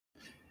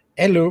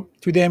Hello,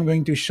 today I'm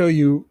going to show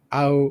you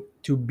how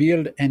to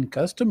build and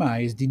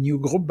customize the new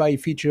group by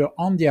feature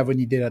on the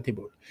Avonni Data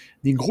Table.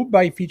 The group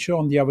by feature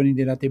on the Avonni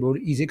Data Table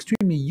is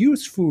extremely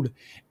useful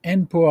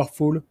and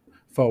powerful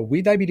for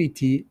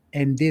readability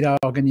and data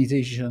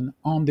organization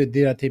on the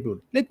data table.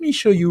 Let me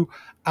show you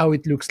how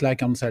it looks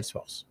like on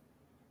Salesforce.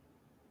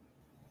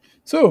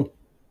 So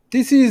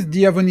this is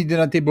the Avonni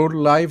Data Table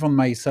live on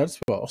my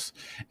Salesforce.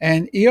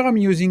 And here I'm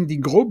using the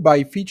group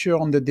by feature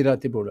on the data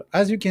table.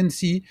 As you can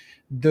see,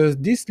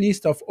 this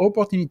list of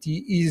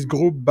opportunity is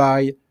grouped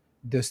by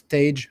the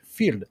stage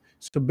field.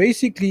 So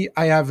basically,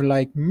 I have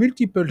like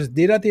multiple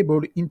data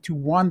table into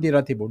one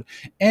data table,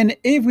 and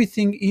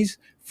everything is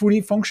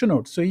fully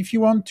functional. So if you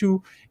want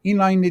to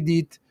inline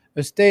edit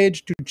a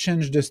stage to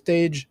change the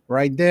stage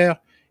right there,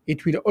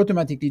 it will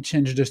automatically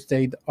change the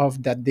state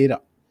of that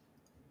data.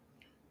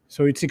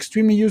 So it's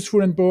extremely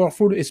useful and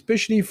powerful,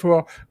 especially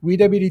for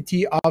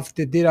readability of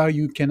the data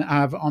you can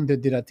have on the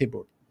data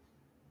table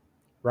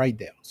right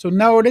there. So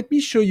now let me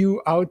show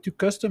you how to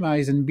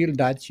customize and build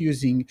that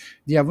using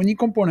the Avonni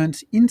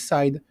components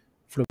inside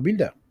Flow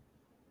Builder.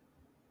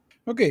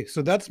 Okay,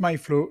 so that's my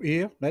flow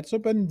here. Let's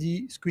open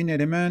the screen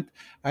element.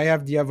 I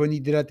have the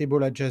Avonni data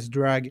table I just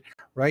drag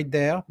right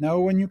there. Now,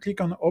 when you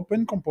click on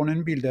Open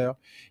Component Builder,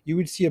 you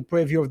will see a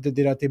preview of the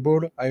data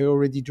table. I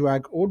already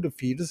drag all the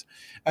fields.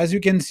 As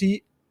you can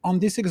see on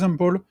this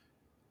example,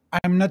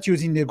 I'm not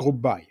using the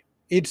group by.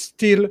 It's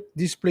still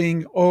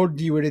displaying all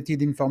the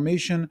related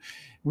information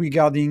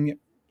regarding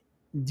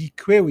the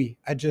query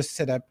I just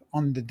set up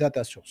on the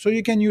data source. So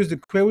you can use the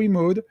query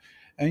mode,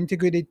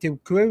 integrated to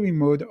query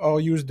mode, or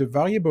use the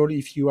variable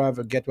if you have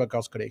a get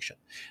records collection.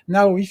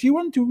 Now, if you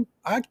want to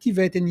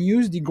activate and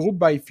use the group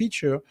by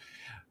feature,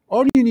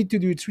 all you need to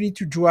do is really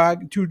to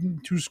drag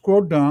to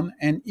scroll down,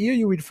 and here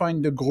you will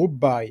find the group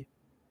by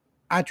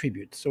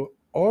attribute. So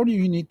all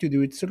you need to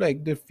do is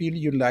select the field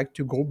you'd like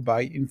to group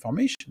by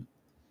information.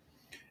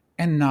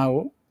 And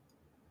now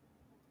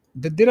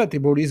the data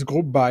table is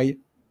grouped by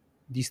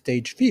the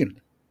stage field.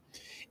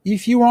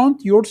 If you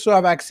want, you also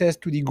have access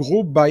to the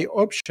group by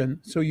option.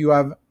 So you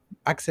have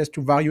access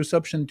to various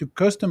options to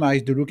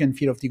customize the look and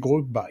feel of the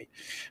group by.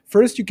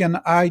 First, you can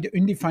hide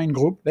undefined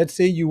group. Let's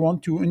say you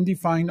want to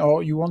undefine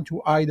or you want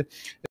to hide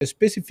a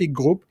specific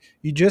group.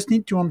 You just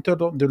need to enter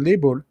the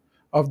label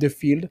of the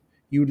field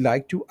you'd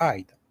like to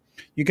hide.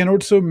 You can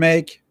also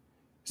make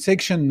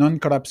section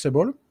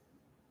non-collapsible.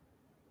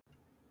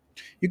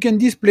 You can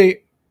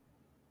display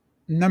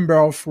number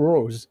of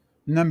rows,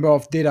 number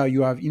of data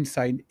you have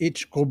inside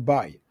each group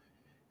by.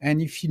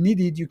 And if you need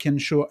it, you can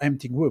show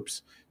empty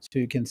groups. So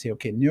you can say,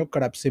 okay, new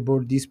collapsible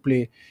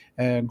display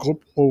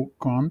group row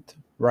count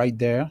right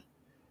there,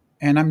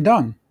 and I'm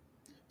done.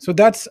 So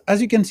that's,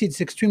 as you can see, it's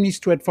extremely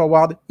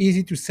straightforward,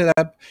 easy to set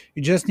up.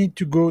 You just need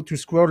to go to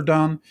scroll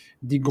down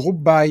the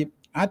group by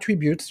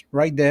attributes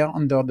right there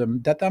under the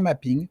data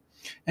mapping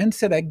and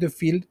select the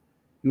field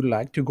you'd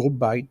like to group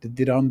by the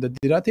data on the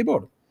data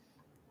table.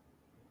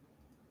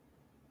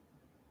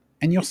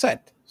 And you're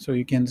set. So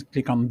you can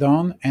click on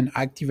done and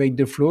activate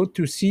the flow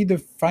to see the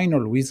final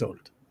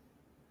result.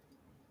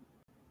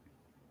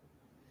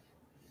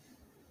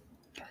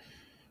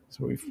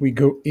 So if we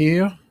go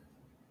here,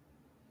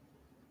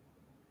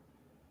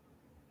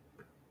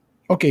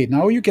 okay,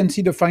 now you can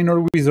see the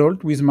final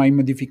result with my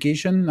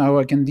modification. Now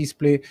I can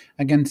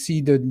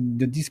see the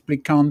display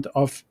count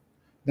of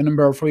the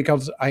number of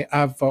records I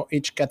have for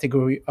each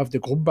category of the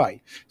group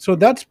by. So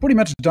that's pretty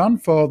much done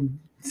for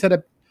set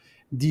up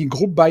the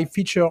group by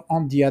feature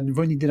on the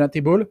Avonni data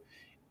table.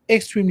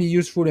 Extremely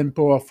useful and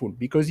powerful,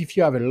 because if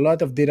you have a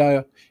lot of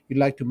data you'd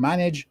like to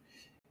manage,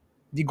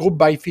 the group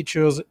by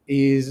features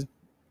is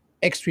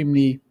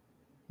extremely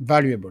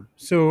valuable.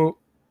 So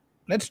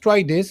let's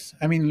try this.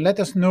 I mean, let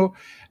us know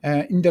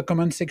in the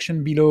comment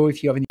section below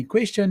if you have any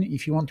question.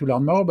 If you want to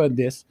learn more about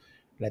this,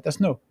 let us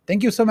know.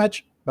 Thank you so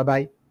much.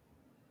 Bye-bye.